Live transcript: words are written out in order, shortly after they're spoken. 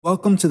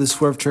Welcome to the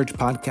Swerve Church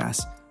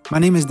podcast. My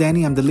name is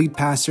Danny. I'm the lead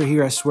pastor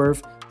here at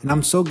Swerve, and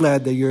I'm so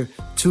glad that you're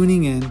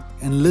tuning in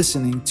and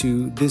listening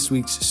to this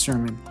week's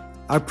sermon.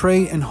 I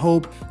pray and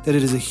hope that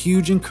it is a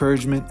huge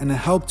encouragement and a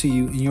help to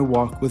you in your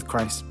walk with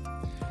Christ.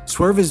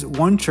 Swerve is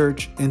one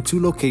church in two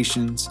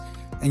locations,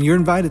 and you're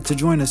invited to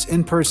join us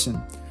in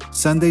person,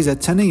 Sundays at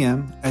 10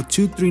 a.m. at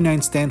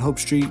 239 Stanhope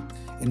Street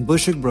in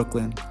Bushwick,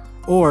 Brooklyn,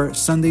 or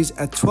Sundays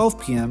at 12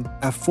 p.m.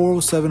 at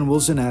 407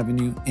 Wilson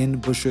Avenue in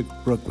Bushwick,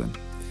 Brooklyn.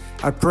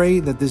 I pray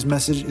that this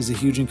message is a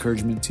huge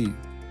encouragement to you.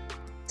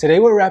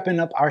 Today we're wrapping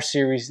up our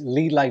series,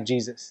 Lead Like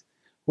Jesus.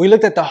 We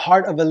looked at the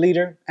heart of a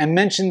leader and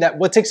mentioned that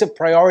what takes a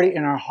priority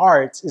in our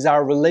hearts is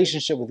our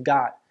relationship with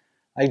God.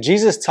 Like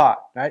Jesus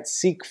taught, right?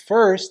 Seek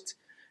first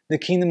the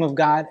kingdom of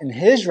God and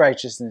His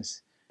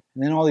righteousness,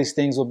 and then all these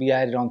things will be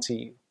added onto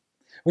you.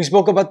 We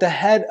spoke about the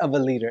head of a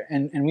leader,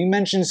 and we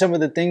mentioned some of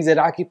the things that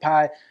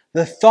occupy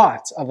the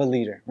thoughts of a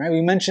leader, right?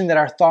 We mentioned that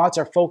our thoughts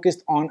are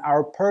focused on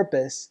our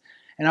purpose.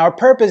 And our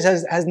purpose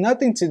has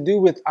nothing to do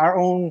with our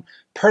own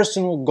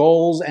personal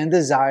goals and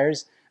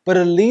desires, but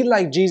a lead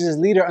like Jesus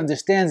leader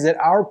understands that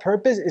our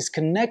purpose is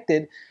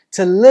connected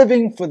to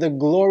living for the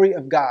glory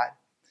of God.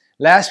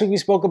 Last week we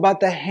spoke about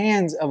the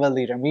hands of a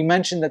leader. We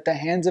mentioned that the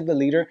hands of a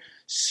leader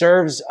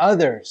serves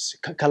others,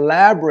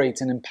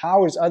 collaborates and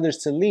empowers others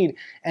to lead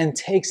and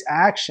takes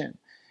action.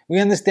 We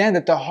understand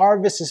that the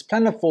harvest is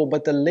plentiful,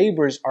 but the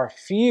laborers are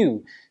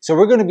few. So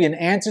we're going to be an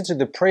answer to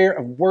the prayer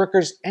of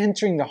workers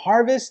entering the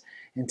harvest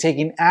and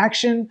taking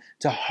action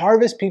to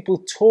harvest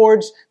people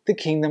towards the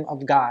kingdom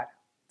of God.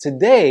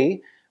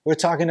 Today, we're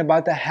talking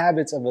about the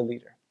habits of a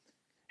leader.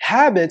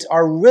 Habits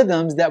are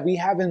rhythms that we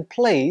have in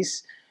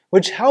place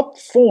which help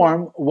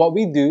form what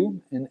we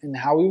do and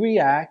how we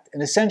react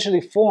and essentially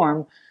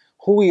form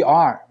who we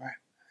are. Right?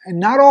 And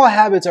not all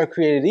habits are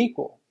created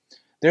equal.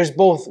 There's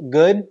both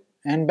good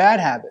and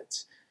bad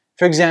habits.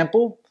 For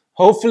example,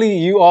 hopefully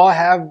you all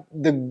have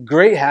the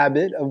great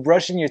habit of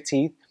brushing your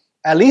teeth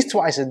at least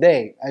twice a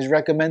day, as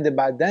recommended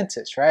by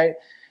dentists, right?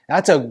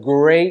 That's a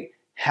great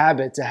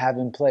habit to have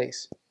in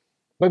place.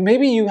 But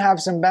maybe you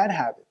have some bad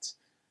habits.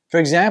 For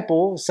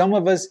example, some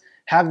of us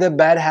have the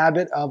bad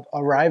habit of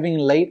arriving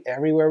late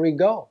everywhere we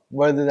go,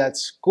 whether that's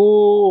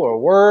school or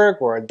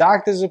work or a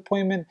doctor's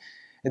appointment.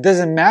 It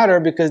doesn't matter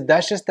because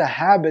that's just a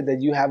habit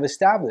that you have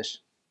established.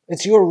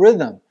 It's your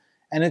rhythm,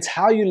 and it's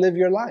how you live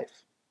your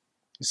life.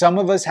 Some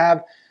of us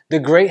have the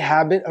great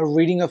habit of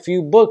reading a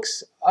few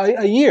books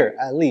a year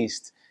at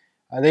least.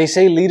 They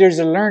say leaders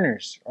are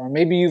learners, or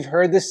maybe you've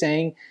heard the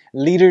saying,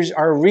 leaders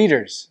are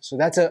readers. So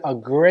that's a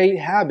great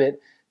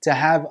habit to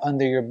have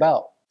under your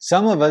belt.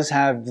 Some of us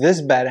have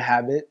this bad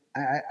habit.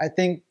 I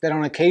think that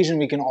on occasion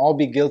we can all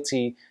be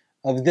guilty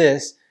of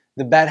this,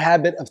 the bad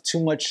habit of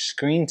too much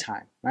screen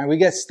time. Right? We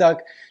get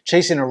stuck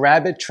chasing a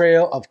rabbit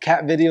trail of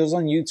cat videos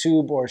on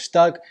YouTube, or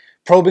stuck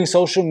probing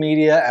social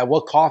media at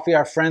what coffee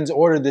our friends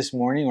ordered this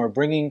morning, or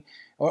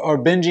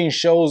binging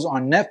shows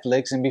on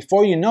Netflix, and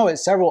before you know it,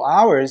 several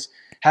hours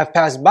have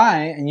passed by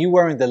and you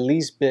weren't the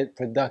least bit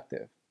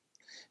productive.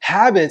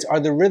 Habits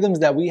are the rhythms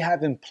that we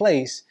have in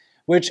place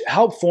which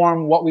help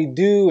form what we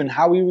do and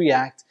how we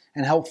react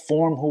and help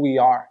form who we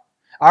are.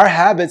 Our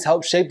habits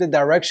help shape the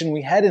direction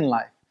we head in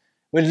life,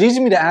 which leads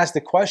me to ask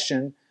the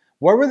question,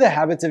 what were the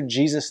habits of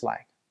Jesus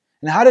like?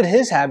 And how did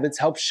His habits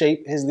help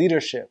shape His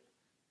leadership?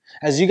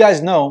 As you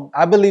guys know,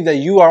 I believe that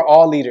you are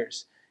all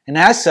leaders. And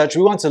as such,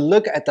 we want to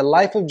look at the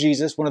life of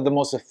Jesus, one of the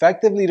most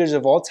effective leaders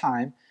of all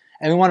time,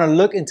 and we want to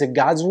look into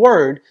God's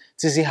Word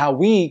to see how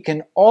we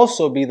can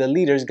also be the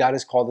leaders God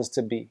has called us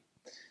to be.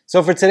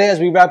 So for today, as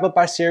we wrap up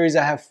our series,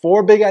 I have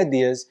 4 big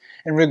ideas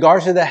in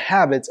regards to the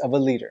habits of a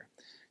leader.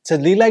 To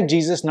lead like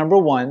Jesus, number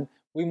 1,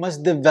 we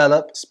must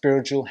develop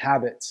spiritual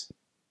habits.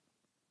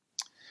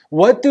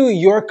 What do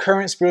your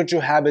current spiritual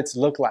habits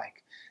look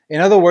like?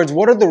 In other words,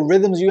 what are the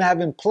rhythms you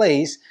have in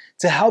place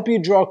to help you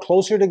draw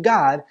closer to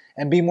God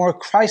and be more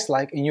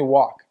Christ-like in your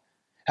walk?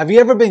 Have you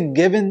ever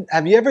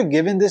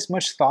given this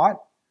much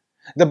thought?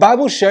 The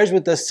Bible shares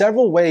with us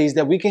several ways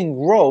that we can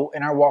grow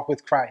in our walk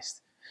with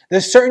Christ.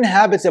 There's certain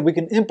habits that we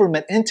can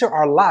implement into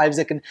our lives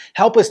that can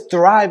help us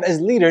thrive as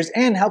leaders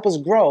and help us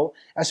grow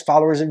as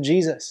followers of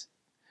Jesus.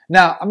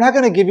 Now, I'm not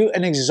going to give you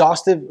an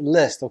exhaustive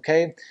list,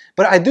 okay?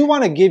 But I do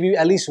want to give you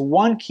at least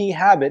one key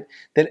habit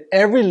that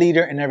every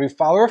leader and every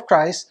follower of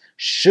Christ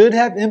should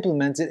have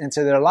implemented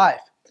into their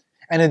life.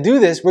 And to do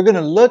this, we're going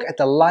to look at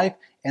the life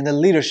and the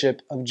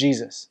leadership of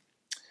Jesus.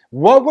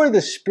 What were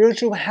the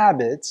spiritual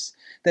habits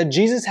that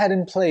Jesus had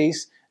in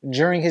place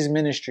during His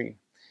ministry?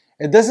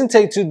 It doesn't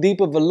take too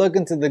deep of a look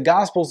into the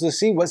Gospels to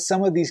see what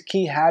some of these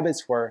key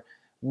habits were.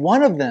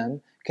 One of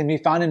them can be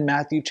found in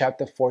Matthew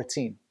chapter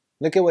 14.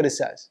 Look at what it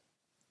says.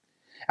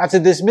 After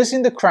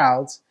dismissing the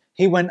crowds,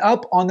 He went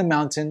up on the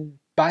mountain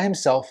by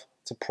Himself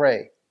to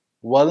pray.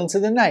 Well into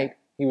the night,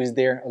 He was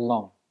there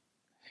alone.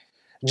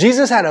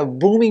 Jesus had a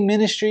booming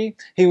ministry.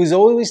 He was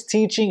always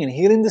teaching and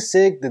healing the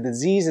sick, the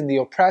diseased, and the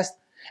oppressed.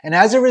 And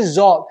as a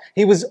result,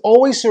 He was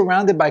always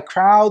surrounded by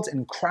crowds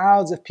and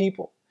crowds of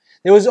people.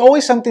 There was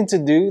always something to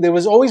do. There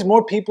was always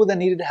more people that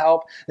needed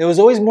help. There was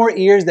always more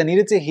ears that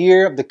needed to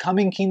hear of the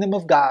coming kingdom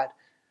of God.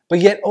 But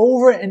yet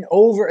over and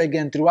over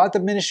again throughout the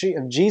ministry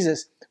of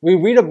Jesus, we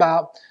read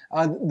about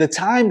the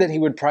time that he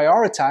would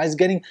prioritize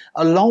getting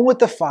alone with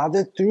the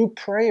Father through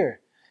prayer.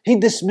 He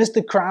dismissed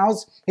the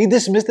crowds, he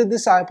dismissed the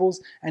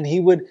disciples, and he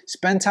would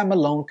spend time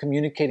alone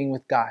communicating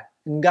with God.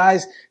 And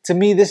guys, to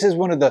me, this is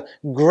one of the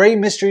great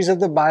mysteries of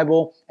the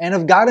Bible and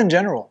of God in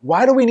general.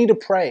 Why do we need to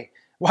pray?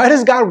 Why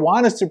does God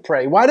want us to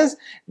pray? Why does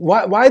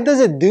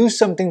it do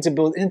something to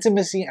build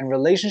intimacy and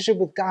relationship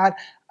with God?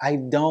 I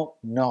don't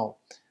know.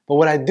 But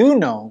what I do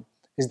know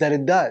is that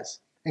it does.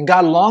 And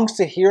God longs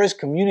to hear us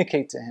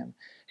communicate to him.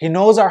 He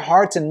knows our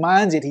hearts and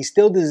minds, yet he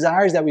still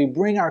desires that we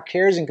bring our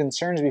cares and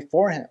concerns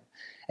before him.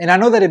 And I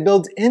know that it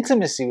builds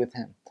intimacy with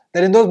him.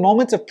 That in those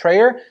moments of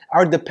prayer,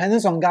 our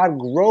dependence on God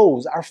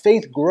grows, our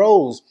faith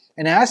grows,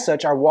 and as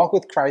such, our walk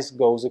with Christ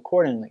goes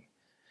accordingly.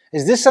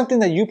 Is this something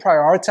that you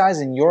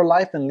prioritize in your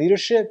life and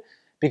leadership?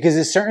 Because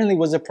it certainly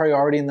was a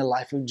priority in the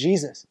life of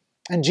Jesus.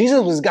 And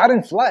Jesus was God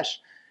in flesh.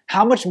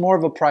 How much more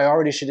of a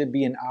priority should it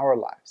be in our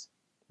lives?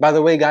 By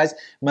the way, guys,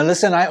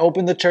 Melissa and I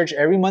open the church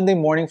every Monday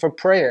morning for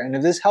prayer. And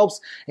if this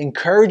helps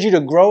encourage you to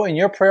grow in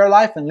your prayer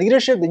life and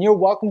leadership, then you're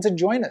welcome to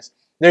join us.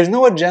 There's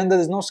no agenda,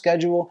 there's no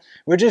schedule.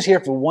 We're just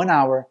here for 1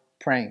 hour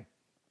praying.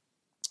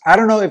 I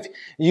don't know if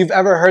you've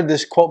ever heard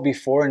this quote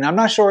before, and I'm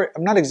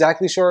not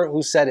exactly sure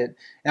who said it.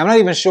 And I'm not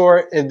even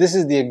sure if this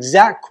is the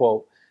exact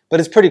quote, but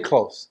it's pretty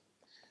close.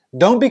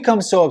 Don't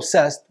become so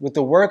obsessed with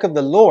the work of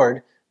the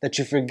Lord that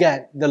you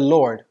forget the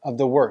Lord of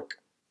the work.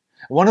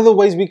 One of the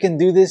ways we can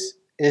do this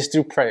is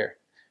through prayer.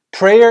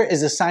 Prayer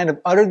is a sign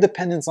of utter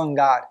dependence on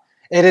God.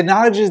 It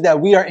acknowledges that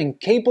we are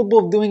incapable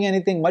of doing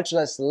anything, much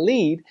less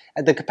lead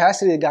at the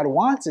capacity that God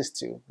wants us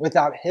to,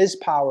 without his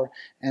power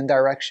and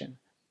direction.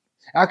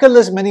 I could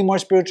list many more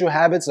spiritual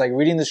habits like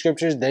reading the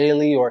scriptures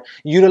daily or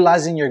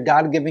utilizing your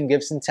God-given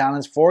gifts and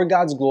talents for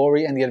God's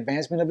glory and the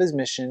advancement of his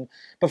mission.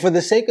 But for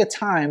the sake of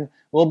time,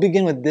 we'll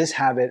begin with this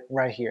habit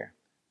right here.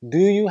 Do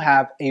you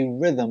have a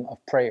rhythm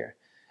of prayer?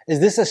 Is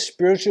this a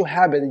spiritual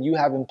habit that you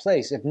have in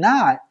place? If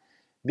not,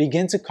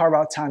 begin to carve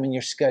out time in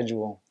your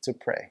schedule to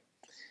pray.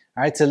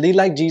 All right, to lead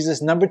like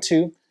Jesus, number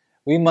 2,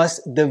 we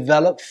must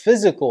develop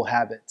physical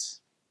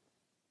habits.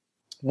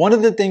 One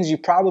of the things you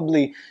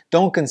probably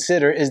don't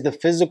consider is the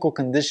physical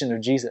condition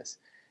of Jesus.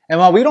 And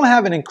while we don't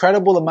have an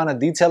incredible amount of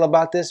detail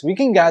about this, we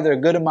can gather a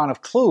good amount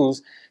of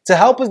clues to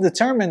help us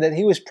determine that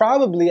he was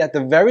probably at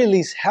the very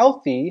least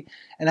healthy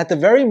and at the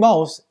very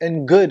most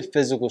in good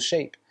physical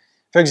shape.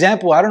 For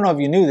example, I don't know if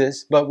you knew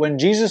this, but when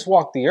Jesus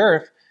walked the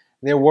earth,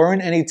 there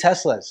weren't any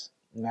Teslas.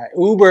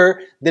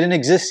 Uber didn't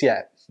exist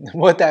yet.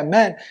 What that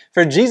meant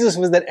for Jesus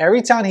was that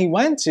every town he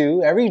went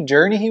to, every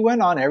journey he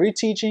went on, every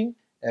teaching,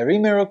 every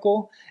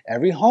miracle,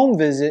 every home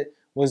visit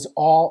was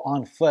all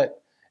on foot.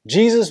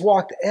 Jesus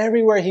walked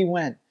everywhere he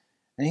went.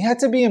 And he had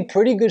to be in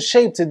pretty good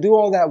shape to do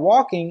all that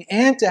walking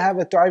and to have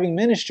a thriving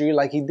ministry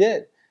like he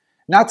did.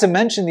 Not to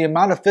mention the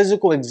amount of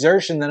physical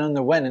exertion that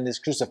underwent in his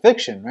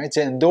crucifixion, right?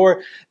 To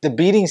endure the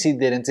beatings he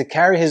did and to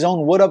carry his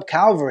own wood up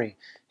Calvary.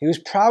 He was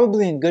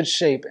probably in good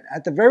shape. And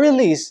at the very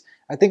least,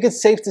 I think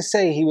it's safe to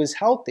say he was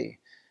healthy.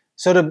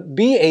 So to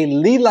be a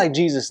lead like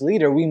Jesus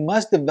leader, we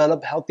must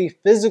develop healthy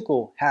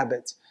physical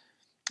habits.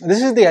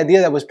 This is the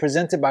idea that was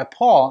presented by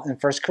Paul in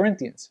 1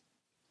 Corinthians.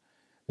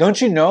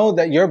 Don't you know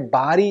that your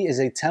body is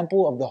a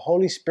temple of the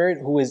Holy Spirit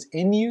who is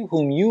in you,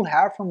 whom you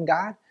have from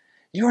God?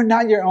 You are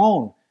not your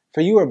own, for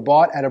you are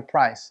bought at a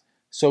price.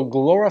 So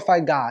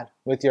glorify God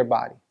with your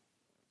body.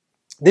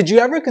 Did you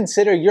ever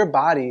consider your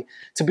body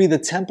to be the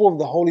temple of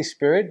the Holy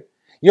Spirit?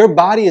 Your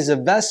body is a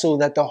vessel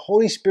that the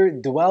Holy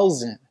Spirit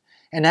dwells in.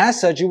 And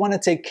as such, you want to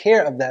take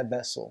care of that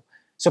vessel.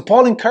 So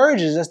Paul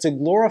encourages us to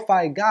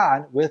glorify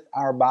God with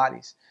our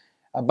bodies.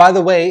 By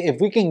the way, if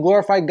we can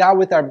glorify God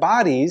with our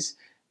bodies,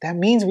 that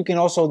means we can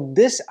also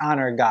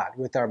dishonor God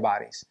with our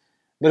bodies.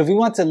 But if we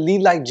want to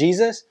lead like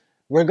Jesus,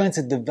 we're going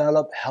to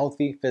develop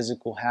healthy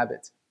physical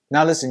habits.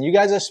 Now listen, you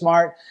guys are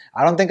smart.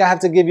 I don't think I have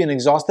to give you an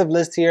exhaustive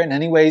list here. In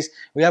any ways,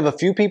 we have a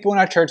few people in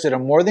our church that are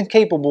more than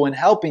capable in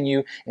helping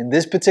you in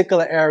this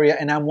particular area,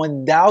 and I'm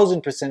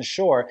 1000%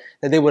 sure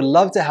that they would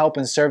love to help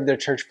and serve their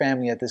church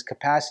family at this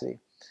capacity.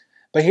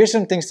 But here's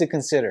some things to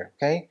consider,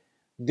 okay?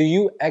 Do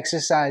you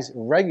exercise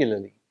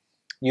regularly?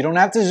 You don't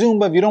have to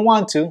Zumba if you don't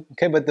want to,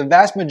 okay? But the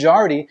vast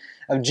majority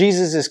of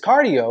Jesus'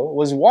 cardio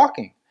was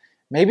walking.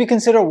 Maybe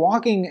consider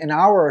walking an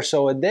hour or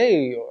so a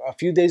day, or a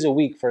few days a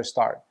week for a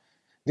start.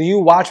 Do you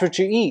watch what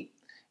you eat?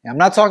 I'm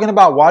not talking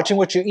about watching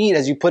what you eat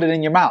as you put it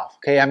in your mouth,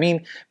 okay? I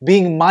mean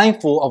being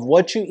mindful of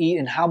what you eat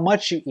and how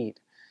much you eat.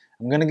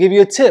 I'm going to give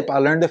you a tip I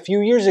learned a few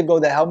years ago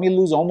that helped me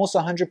lose almost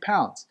 100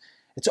 pounds.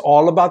 It's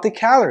all about the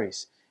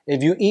calories.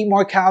 If you eat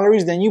more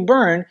calories than you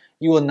burn,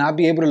 you will not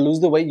be able to lose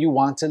the weight you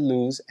want to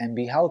lose and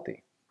be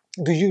healthy.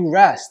 Do you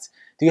rest?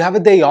 Do you have a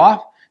day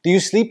off? Do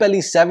you sleep at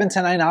least 7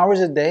 to 9 hours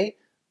a day?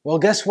 Well,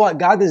 guess what?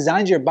 God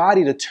designed your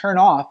body to turn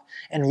off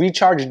and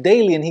recharge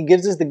daily, and He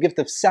gives us the gift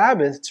of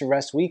Sabbath to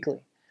rest weekly.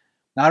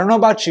 Now, I don't know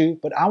about you,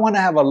 but I want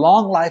to have a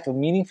long life of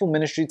meaningful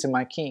ministry to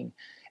my King.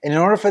 And in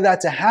order for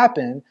that to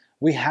happen,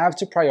 we have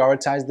to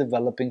prioritize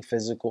developing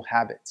physical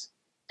habits.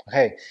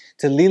 Okay,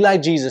 to lead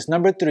like Jesus,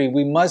 number 3,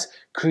 we must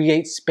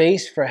create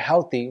space for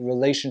healthy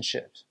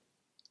relationships.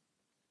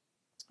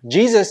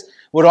 Jesus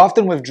would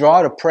often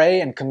withdraw to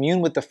pray and commune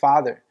with the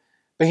Father,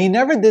 but he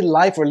never did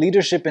life or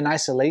leadership in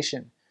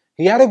isolation.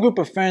 He had a group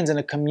of friends and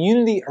a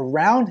community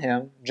around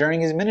him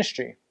during his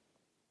ministry.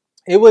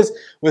 It was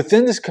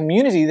within this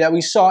community that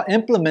we saw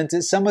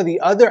implemented some of the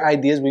other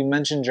ideas we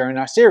mentioned during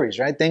our series,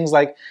 right? Things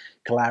like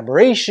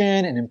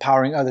collaboration and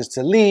empowering others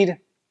to lead.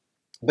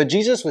 But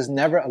Jesus was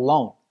never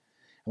alone.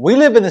 We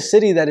live in a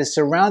city that is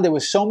surrounded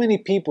with so many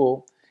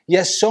people,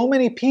 yet so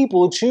many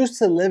people choose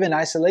to live in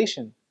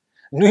isolation.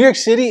 New York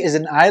City is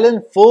an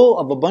island full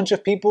of a bunch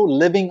of people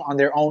living on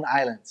their own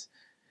islands.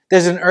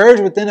 There's an urge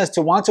within us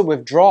to want to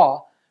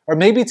withdraw, or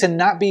maybe to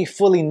not be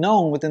fully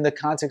known within the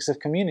context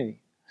of community.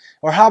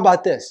 Or how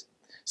about this?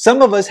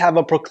 Some of us have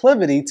a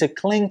proclivity to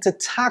cling to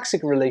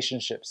toxic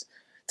relationships,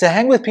 to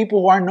hang with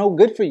people who are no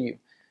good for you,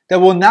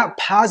 that will not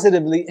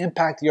positively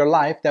impact your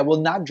life, that will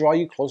not draw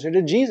you closer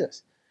to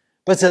Jesus.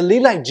 But to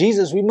lead like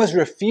Jesus, we must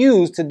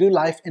refuse to do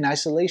life in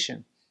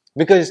isolation.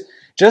 Because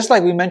just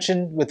like we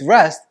mentioned with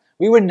rest,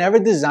 we were never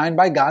designed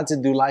by God to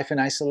do life in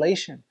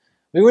isolation.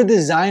 We were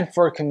designed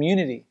for a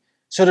community.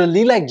 So to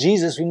lead like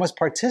Jesus, we must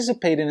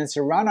participate in and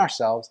surround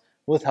ourselves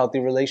with healthy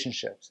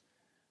relationships.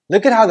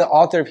 Look at how the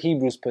author of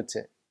Hebrews puts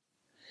it.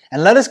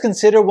 And let us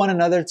consider one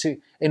another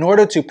in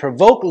order to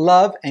provoke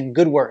love and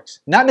good works,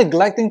 not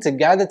neglecting to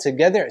gather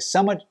together as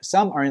some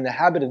are in the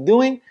habit of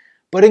doing,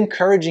 but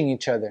encouraging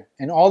each other,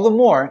 and all the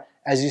more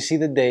as you see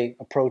the day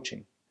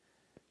approaching.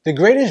 The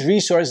greatest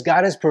resource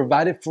God has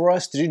provided for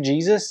us through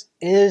Jesus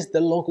is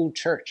the local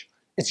church.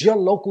 It's your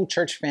local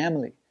church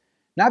family.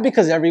 Not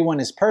because everyone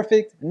is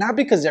perfect, not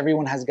because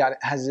everyone has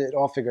it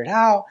all figured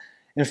out.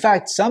 In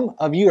fact, some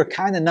of you are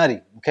kind of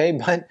nutty, okay?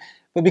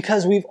 But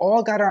because we've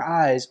all got our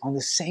eyes on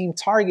the same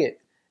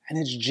target, and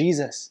it's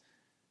Jesus.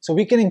 So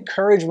we can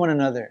encourage one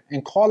another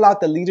and call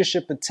out the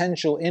leadership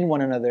potential in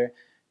one another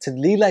to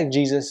lead like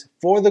Jesus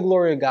for the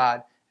glory of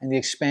God and the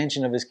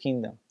expansion of his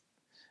kingdom.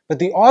 But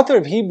the author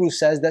of Hebrews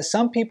says that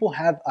some people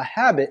have a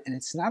habit, and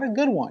it's not a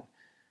good one.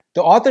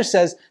 The author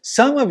says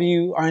some of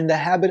you are in the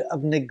habit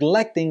of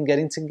neglecting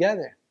getting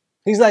together.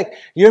 He's like,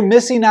 you're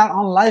missing out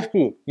on life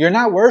group. You're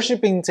not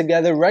worshiping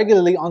together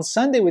regularly on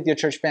Sunday with your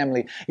church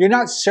family. You're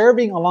not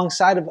serving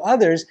alongside of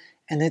others,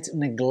 and it's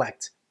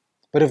neglect.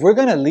 But if we're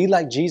going to lead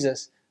like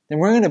Jesus, then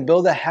we're going to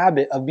build a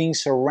habit of being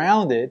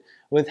surrounded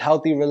with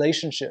healthy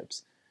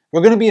relationships.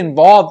 We're going to be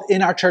involved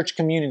in our church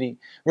community.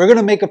 We're going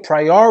to make a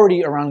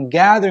priority around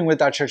gathering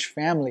with our church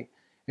family.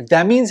 If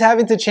that means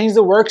having to change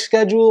the work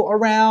schedule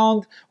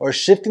around, or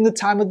shifting the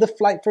time of the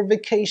flight for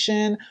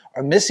vacation,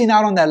 or missing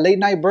out on that late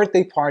night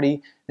birthday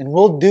party, then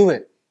we'll do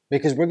it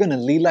because we're going to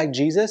lead like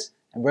Jesus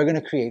and we're going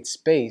to create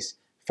space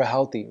for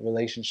healthy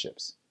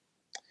relationships.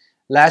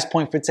 Last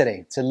point for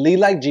today. To lead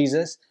like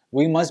Jesus,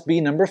 we must be,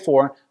 number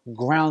 4,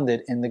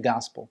 grounded in the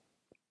gospel.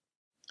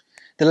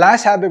 The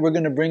last habit we're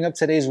going to bring up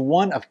today is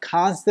one of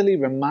constantly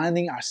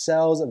reminding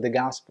ourselves of the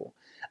gospel,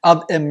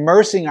 of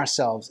immersing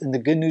ourselves in the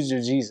good news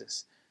of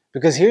Jesus.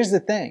 Because here's the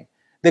thing,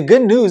 the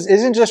good news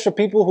isn't just for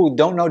people who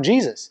don't know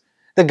Jesus.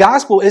 The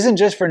gospel isn't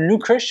just for new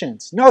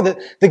Christians. No,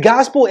 the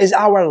gospel is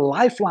our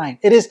lifeline.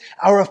 It is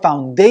our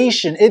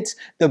foundation. It's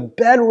the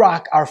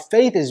bedrock our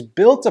faith is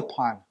built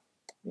upon.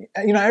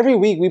 You know, every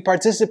week we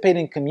participate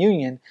in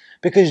communion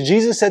because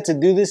Jesus said to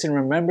do this in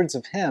remembrance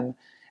of him.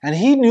 And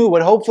he knew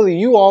what hopefully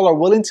you all are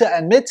willing to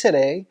admit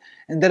today,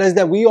 and that is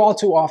that we all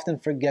too often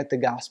forget the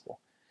gospel.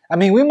 I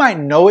mean, we might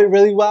know it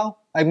really well.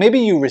 Like maybe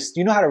you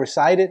know how to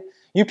recite it.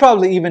 You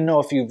probably even know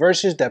a few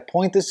verses that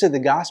point us to the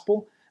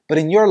gospel. But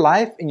in your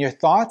life, in your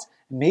thoughts,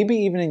 maybe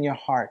even in your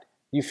heart,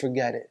 you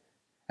forget it.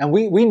 And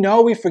we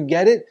know we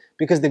forget it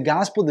because the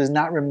gospel does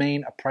not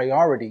remain a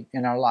priority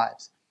in our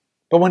lives.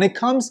 But when it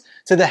comes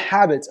to the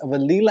habits of a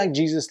lead like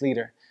Jesus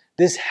leader,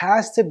 this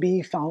has to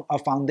be a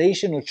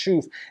foundational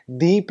truth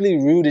deeply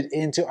rooted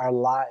into our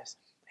lives.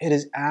 It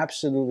is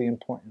absolutely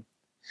important.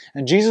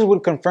 And Jesus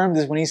would confirm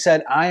this when he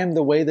said, I am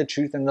the way, the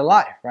truth, and the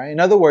life, right? In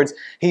other words,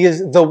 he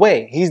is the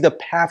way. He's the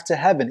path to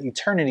heaven,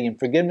 eternity, and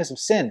forgiveness of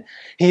sin.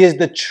 He is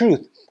the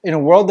truth. In a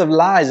world of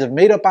lies, of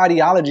made-up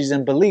ideologies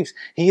and beliefs,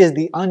 he is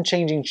the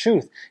unchanging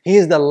truth. He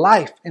is the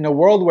life. In a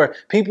world where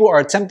people are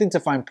attempting to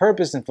find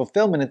purpose and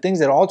fulfillment in things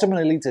that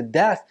ultimately lead to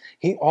death,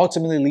 he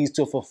ultimately leads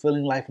to a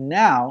fulfilling life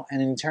now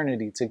and in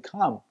eternity to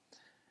come.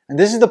 And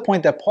this is the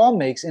point that Paul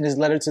makes in his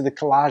letter to the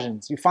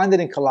Colossians. You find it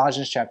in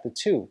Colossians chapter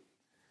 2.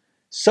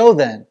 So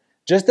then,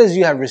 just as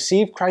you have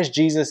received Christ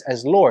Jesus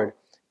as Lord,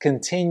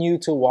 continue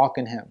to walk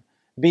in him,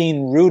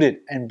 being rooted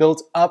and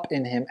built up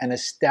in him and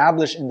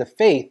established in the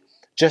faith,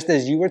 just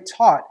as you were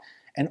taught,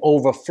 and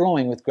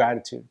overflowing with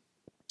gratitude.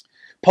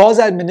 Paul's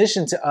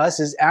admonition to us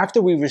is after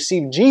we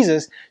receive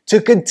Jesus to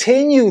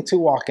continue to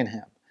walk in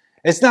him.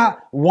 It's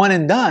not one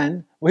and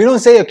done. We don't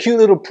say a cute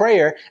little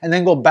prayer and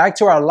then go back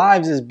to our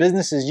lives as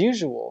business as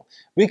usual.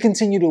 We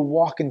continue to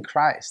walk in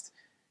Christ.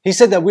 He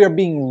said that we are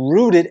being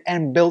rooted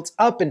and built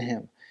up in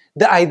him.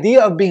 The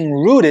idea of being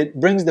rooted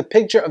brings the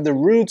picture of the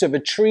roots of a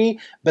tree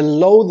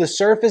below the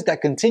surface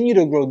that continue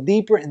to grow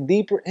deeper and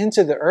deeper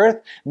into the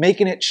earth,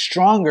 making it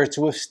stronger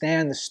to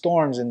withstand the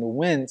storms and the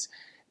winds.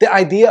 The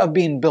idea of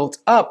being built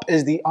up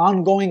is the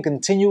ongoing,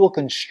 continual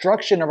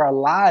construction of our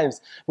lives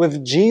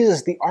with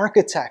Jesus, the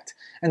architect,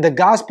 and the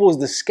gospel is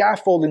the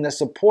scaffolding that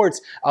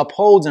supports,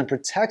 upholds, and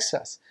protects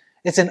us.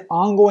 It's an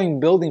ongoing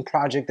building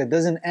project that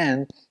doesn't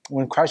end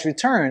when Christ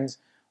returns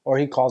or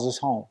he calls us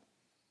home.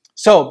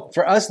 So,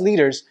 for us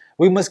leaders,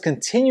 we must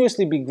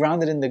continuously be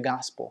grounded in the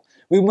gospel.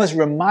 We must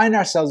remind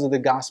ourselves of the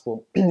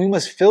gospel. We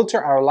must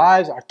filter our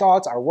lives, our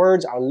thoughts, our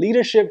words, our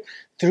leadership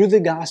through the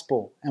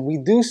gospel. And we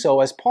do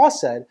so, as Paul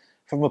said,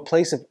 from a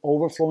place of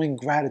overflowing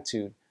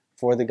gratitude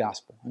for the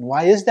gospel. And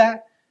why is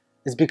that?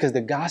 It's because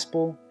the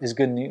gospel is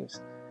good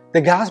news.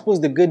 The gospel is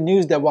the good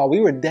news that while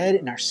we were dead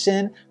in our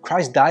sin,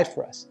 Christ died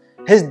for us.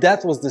 His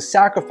death was the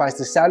sacrifice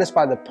to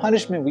satisfy the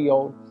punishment we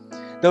owed.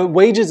 The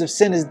wages of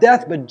sin is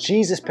death, but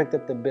Jesus picked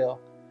up the bill.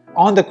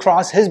 On the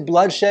cross, his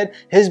blood shed,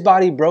 his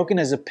body broken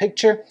as a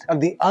picture of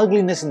the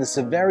ugliness and the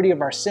severity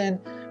of our sin.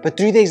 But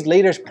 3 days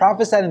later, as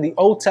prophesied in the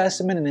Old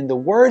Testament and in the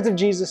words of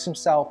Jesus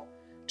himself,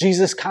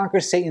 Jesus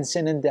conquered Satan,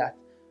 sin, and death,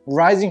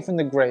 rising from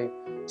the grave,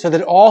 so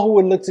that all who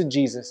would look to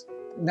Jesus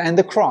and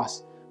the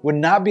cross would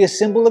not be a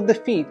symbol of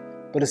defeat,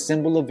 but a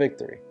symbol of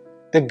victory.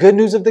 The good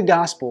news of the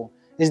gospel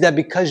is that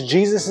because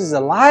Jesus is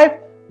alive,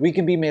 we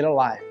can be made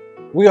alive.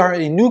 We are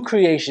a new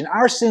creation.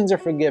 Our sins are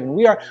forgiven.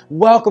 We are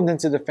welcomed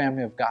into the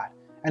family of God.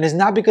 And it's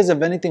not because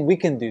of anything we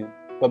can do,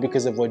 but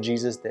because of what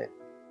Jesus did.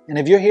 And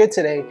if you're here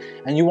today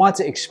and you want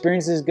to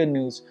experience this good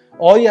news,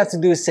 all you have to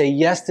do is say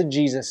yes to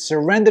Jesus,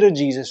 surrender to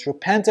Jesus,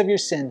 repent of your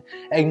sin,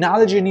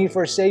 acknowledge your need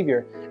for a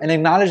Savior, and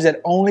acknowledge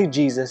that only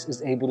Jesus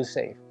is able to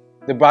save.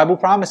 The Bible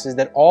promises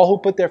that all who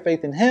put their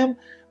faith in Him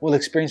will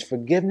experience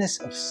forgiveness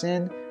of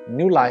sin,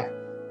 new life,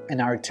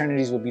 and our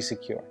eternities will be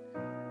secure.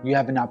 You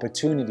have an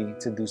opportunity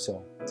to do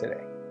so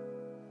today.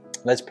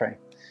 Let's pray.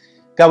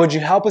 God, would you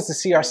help us to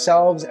see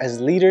ourselves as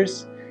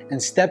leaders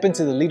and step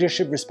into the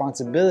leadership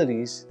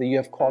responsibilities that you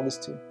have called us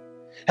to?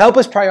 Help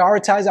us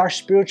prioritize our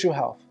spiritual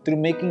health through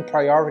making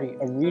priority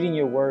of reading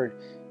your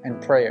word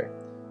and prayer.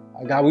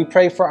 God, we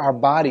pray for our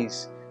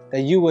bodies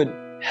that you would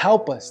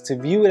help us to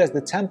view it as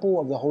the temple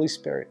of the Holy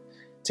Spirit,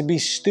 to be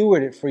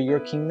stewarded for your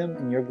kingdom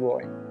and your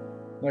glory.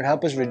 Lord,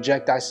 help us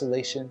reject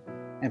isolation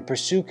and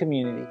pursue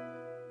community.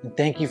 And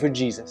thank you for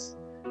Jesus.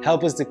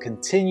 Help us to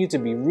continue to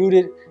be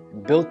rooted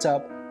and built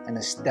up and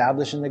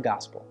established in the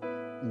gospel.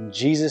 In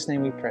Jesus'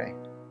 name we pray.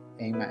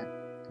 Amen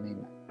and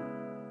amen.